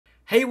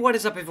Hey, what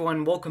is up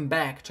everyone? Welcome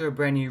back to a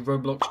brand new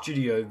Roblox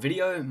Studio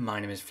video.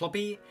 My name is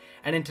Floppy,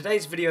 and in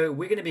today's video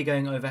we're going to be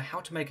going over how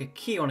to make a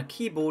key on a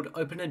keyboard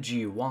open a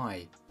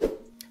GUI.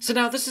 So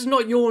now this is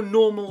not your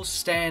normal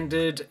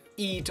standard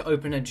E to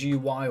open a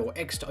GUI or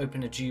X to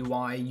open a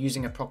GUI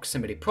using a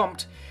proximity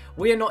prompt.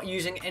 We are not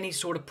using any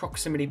sort of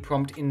proximity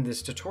prompt in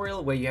this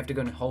tutorial where you have to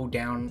go and hold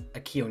down a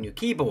key on your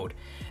keyboard.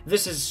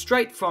 This is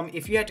straight from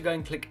if you had to go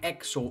and click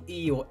X or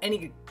E or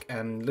any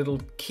little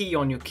key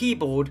on your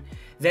keyboard,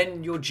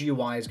 then your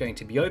GUI is going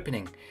to be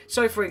opening.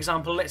 So for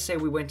example, let's say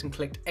we went and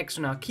clicked X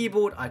on our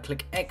keyboard, I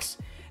click X,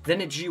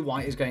 then a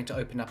GUI is going to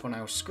open up on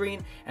our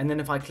screen, and then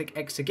if I click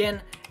X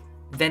again,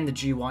 then the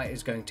GUI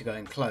is going to go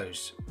and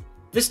close.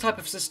 This type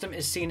of system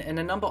is seen in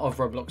a number of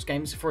Roblox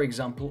games, for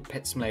example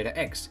Pet Simulator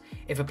X.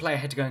 If a player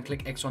had to go and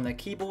click X on their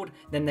keyboard,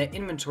 then their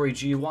inventory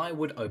GUI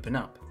would open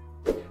up.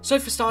 So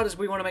for starters,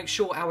 we want to make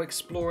sure our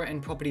Explorer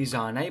and properties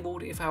are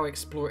enabled. If our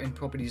Explorer and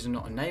properties are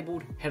not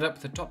enabled, head up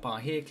to the top bar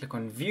here, click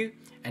on View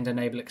and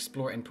enable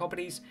Explorer and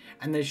properties,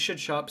 and they should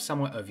show up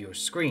somewhere over your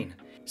screen.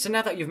 So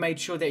now that you've made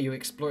sure that your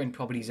Explorer and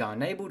properties are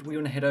enabled, we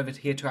want to head over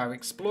here to our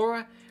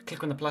Explorer,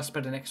 click on the plus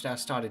button next to our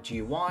started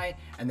GUI,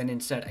 and then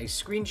insert a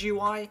screen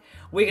GUI.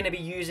 We're going to be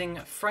using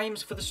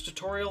frames for this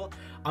tutorial.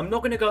 I'm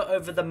not going to go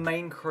over the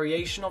main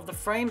creation of the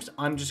frames.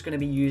 I'm just going to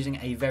be using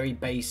a very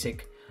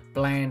basic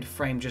bland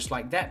frame just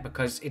like that,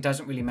 because it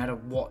doesn't really matter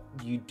what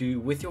you do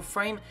with your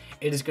frame,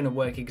 it is going to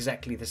work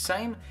exactly the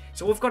same.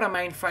 So we've got our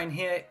main frame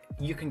here.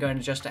 You can go and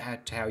adjust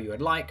it to how you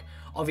would like.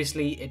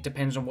 Obviously it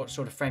depends on what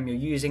sort of frame you're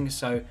using,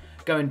 so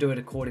go and do it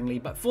accordingly,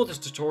 but for this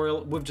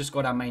tutorial we've just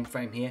got our main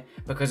frame here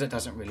because it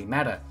doesn't really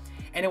matter.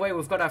 Anyway,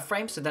 we've got our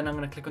frame, so then I'm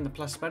going to click on the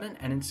plus button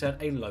and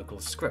insert a local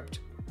script.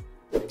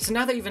 So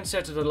now that you've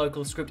inserted a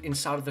local script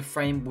inside of the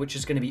frame which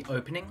is going to be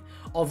opening,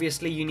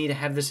 obviously you need to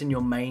have this in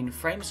your main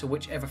frame, so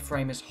whichever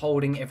frame is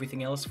holding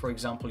everything else, for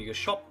example your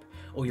shop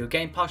or your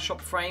Game Pass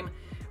shop frame,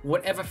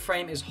 whatever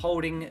frame is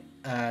holding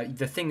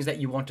the things that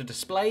you want to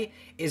display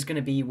is going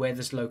to be where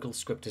this local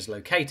script is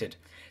located.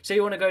 So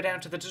you want to go down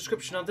to the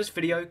description of this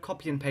video,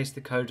 copy and paste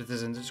the code that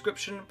is in the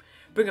description,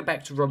 bring it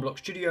back to Roblox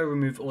Studio,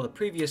 remove all the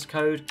previous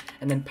code,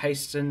 and then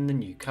paste in the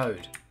new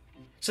code.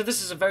 So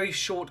this is a very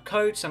short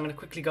code, so I'm going to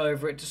quickly go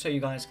over it just so you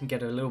guys can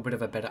get a little bit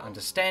of a better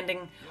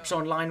understanding. So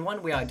on line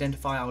 1, we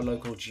identify our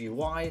local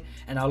GUI,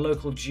 and our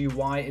local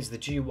GUI is the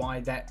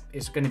GUI that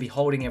is going to be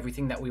holding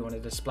everything that we want to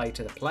display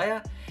to the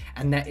player,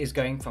 and that is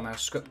going from our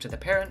script to the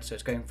parent. So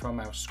it's going from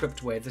our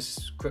script where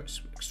this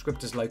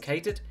script is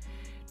located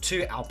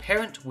to our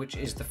parent, which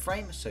is the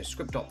frame, so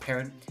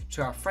script.Parent,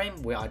 to our frame.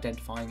 We're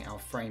identifying our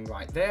frame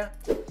right there.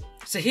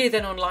 So here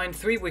then on line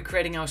 3, we're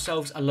creating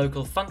ourselves a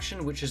local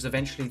function, which is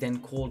eventually then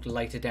called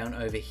later down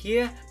over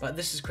here, but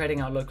this is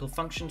creating our local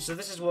function. So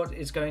this is what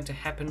is going to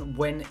happen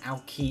when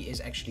our key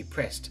is actually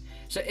pressed.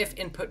 So if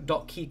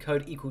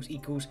input.KeyCode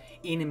equals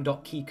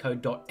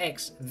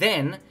Enum.KeyCode.X,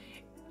 then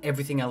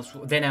everything else,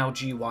 then our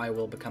GUI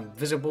will become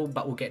visible,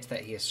 but we'll get to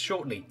that here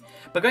shortly.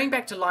 But going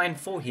back to line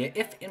 4 here,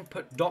 if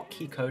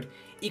input.KeyCode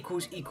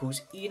equals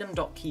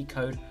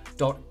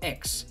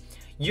Enum.KeyCode.X,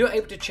 you're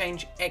able to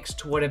change X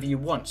to whatever you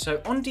want.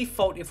 So on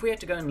default, if we had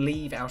to go and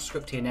leave our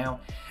script here now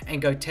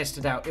and go test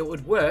it out, it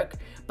would work,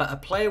 but a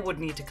player would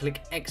need to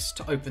click X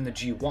to open the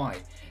GUI.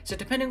 So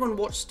depending on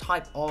what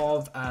type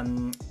of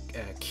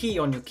key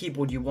on your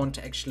keyboard you want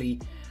to actually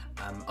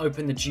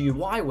open the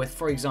GUI with,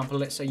 for example,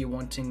 let's say you're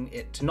wanting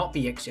it to not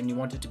be X and you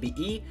want it to be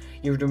E,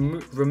 you would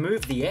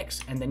remove the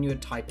X and then you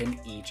would type in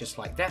E just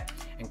like that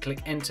and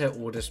click enter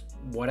or just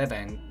whatever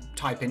and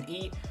type in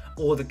E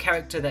or the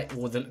character that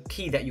or the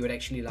key that you would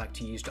actually like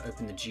to use to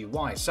open the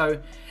GUI.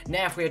 So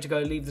now if we had to go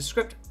leave the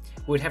script,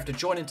 we'd have to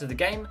join into the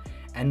game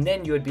and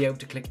then you would be able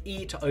to click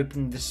E to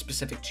open the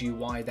specific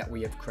GUI that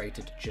we have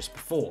created just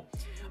before.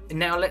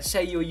 Now let's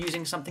say you're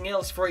using something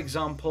else, for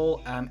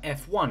example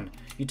F1,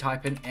 you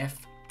type in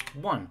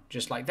F1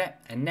 just like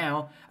that, and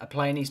now a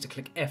player needs to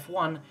click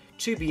F1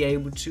 to be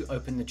able to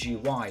open the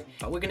GUI,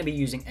 but we're going to be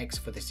using X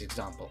for this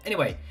example.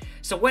 Anyway,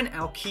 so when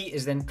our key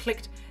is then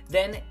clicked,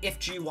 then if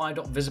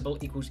GUI.Visible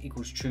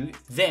equals true,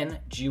 then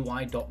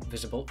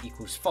GUI.Visible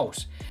equals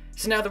false.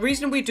 So now the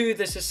reason we do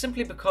this is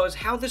simply because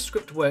how this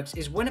script works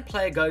is when a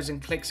player goes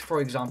and clicks, for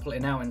example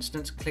in our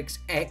instance, clicks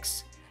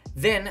X,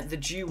 then the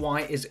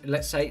GUI is,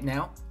 let's say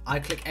now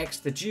I click X,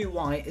 the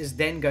GUI is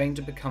then going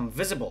to become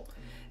visible.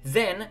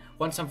 Then,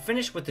 once I'm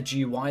finished with the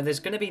GUI, there's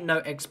going to be no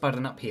X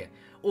button up here.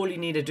 All you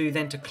need to do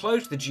then to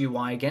close the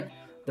GUI again,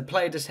 the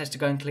player just has to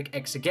go and click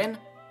X again,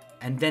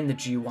 and then the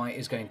GUI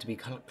is going to be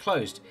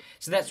closed.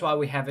 So that's why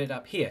we have it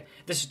up here.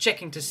 This is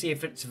checking to see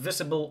if it's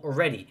visible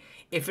already.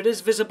 If it is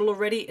visible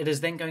already, it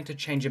is then going to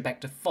change it back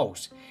to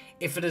false.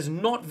 If it is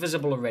not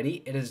visible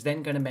already, it is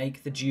then going to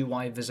make the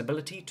GUI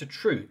visibility to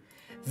true.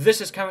 This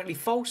is currently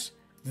false,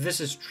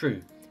 this is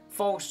true.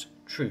 False,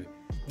 true.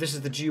 This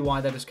is the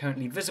GUI that is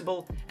currently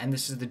visible, and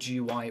this is the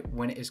GUI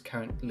when it is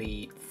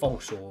currently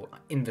false or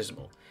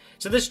invisible.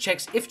 So this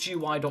checks if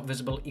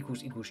GUI.visible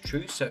equals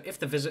true. So if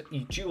the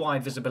GUI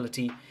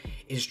visibility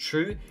is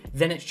true,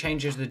 then it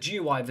changes the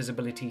GUI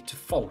visibility to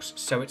false,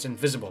 so it's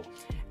invisible.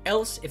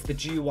 Else, if the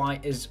GUI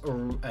is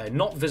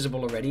not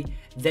visible already,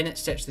 then it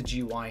sets the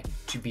GUI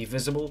to be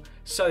visible,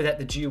 so that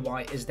the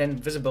GUI is then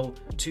visible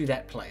to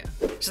that player.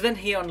 So then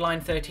here on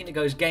line 13, it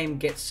goes game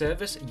get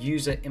service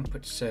user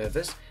input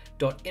service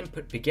dot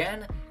input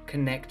began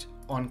connect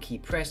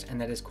onKeyPress, and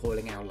that is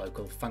calling our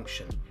local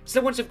function. So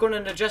once you've gone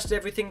and adjusted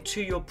everything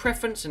to your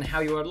preference and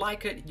how you would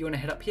like it, you want to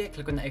head up here,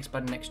 click on the X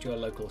button next to your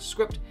local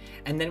script,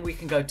 and then we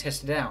can go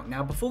test it out.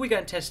 Now, before we go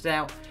and test it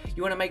out,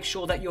 you want to make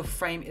sure that your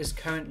frame is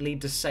currently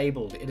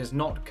disabled. It is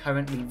not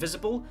currently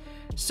visible,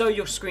 so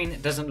your screen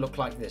doesn't look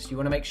like this. You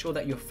want to make sure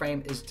that your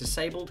frame is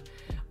disabled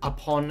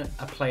upon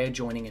a player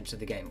joining into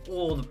the game,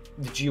 or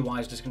the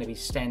GUI is just going to be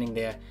standing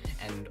there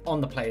and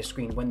on the player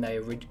screen when they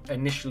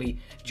initially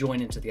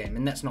join into the game,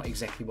 and that's not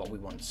exactly what we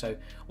want. So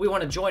we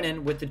want to join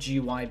in with the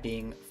GUI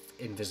being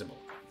invisible.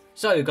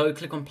 So go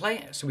click on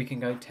play so we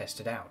can go test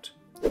it out.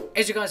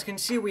 As you guys can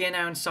see, we are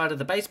now inside of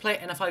the base plate,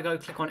 and if I go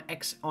click on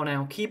X on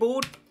our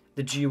keyboard,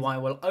 the GUI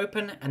will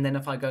open, and then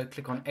if I go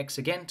click on X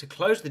again to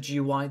close the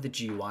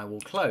GUI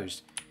will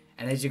close.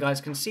 And as you guys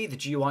can see, the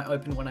GUI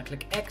opened when I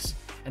click X,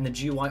 and the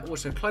GUI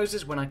also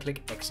closes when I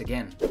click X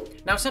again.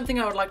 Now, something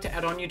I would like to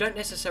add on, you don't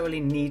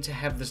necessarily need to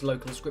have this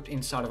local script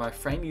inside of our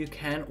frame. You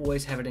can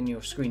always have it in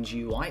your screen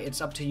GUI.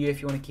 It's up to you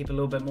if you want to keep it a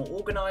little bit more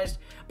organized,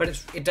 but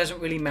it doesn't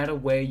really matter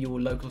where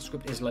your local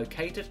script is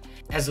located.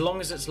 As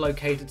long as it's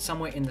located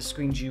somewhere in the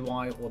screen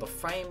GUI or the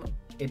frame,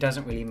 it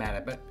doesn't really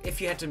matter. But if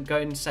you had to go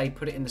and say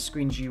put it in the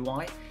screen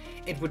GUI,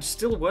 it would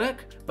still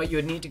work, but you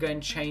would need to go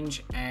and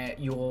change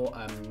your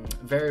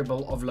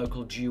variable of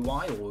local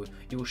GUI or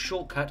your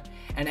shortcut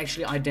and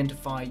actually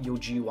identify your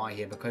GUI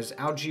here, because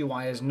our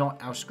GUI is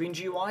not our screen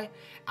GUI,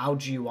 our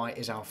GUI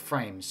is our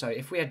frame. So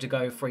if we had to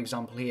go, for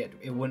example, here,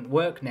 it wouldn't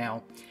work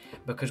now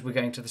because we're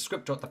going to the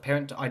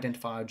script.Parent to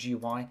identify our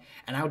GUI,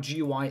 and our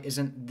GUI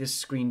isn't this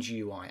screen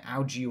GUI,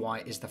 our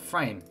GUI is the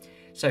frame.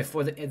 So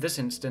for this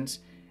instance,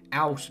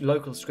 our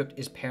local script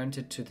is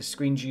parented to the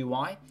screen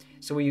GUI.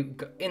 So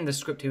in the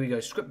script here we go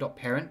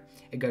script.Parent,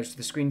 it goes to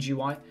the screen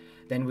GUI,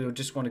 then we would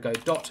just want to go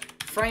dot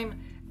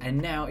frame,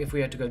 and now if we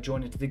had to go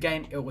join into the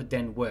game, it would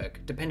then work.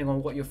 Depending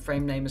on what your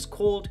frame name is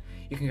called,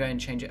 you can go and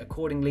change it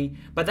accordingly,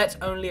 but that's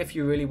only if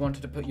you really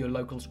wanted to put your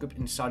local script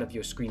inside of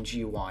your screen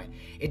GUI.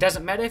 It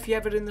doesn't matter if you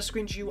have it in the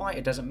screen GUI,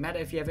 it doesn't matter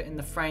if you have it in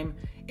the frame,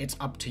 it's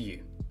up to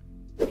you.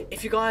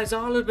 If you guys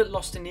are a little bit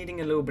lost and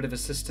needing a little bit of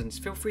assistance,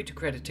 feel free to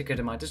create a ticket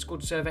in my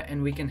Discord server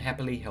and we can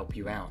happily help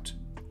you out.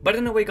 But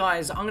anyway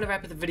guys, I'm going to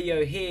wrap up the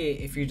video here.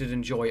 If you did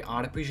enjoy,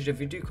 I'd appreciate it if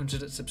you do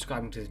consider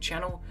subscribing to the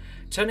channel,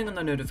 turning on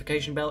the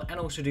notification bell, and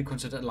also do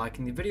consider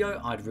liking the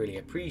video. I'd really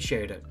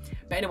appreciate it.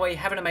 But anyway,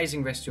 have an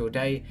amazing rest of your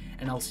day,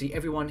 and I'll see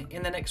everyone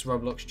in the next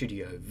Roblox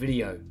Studio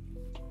video.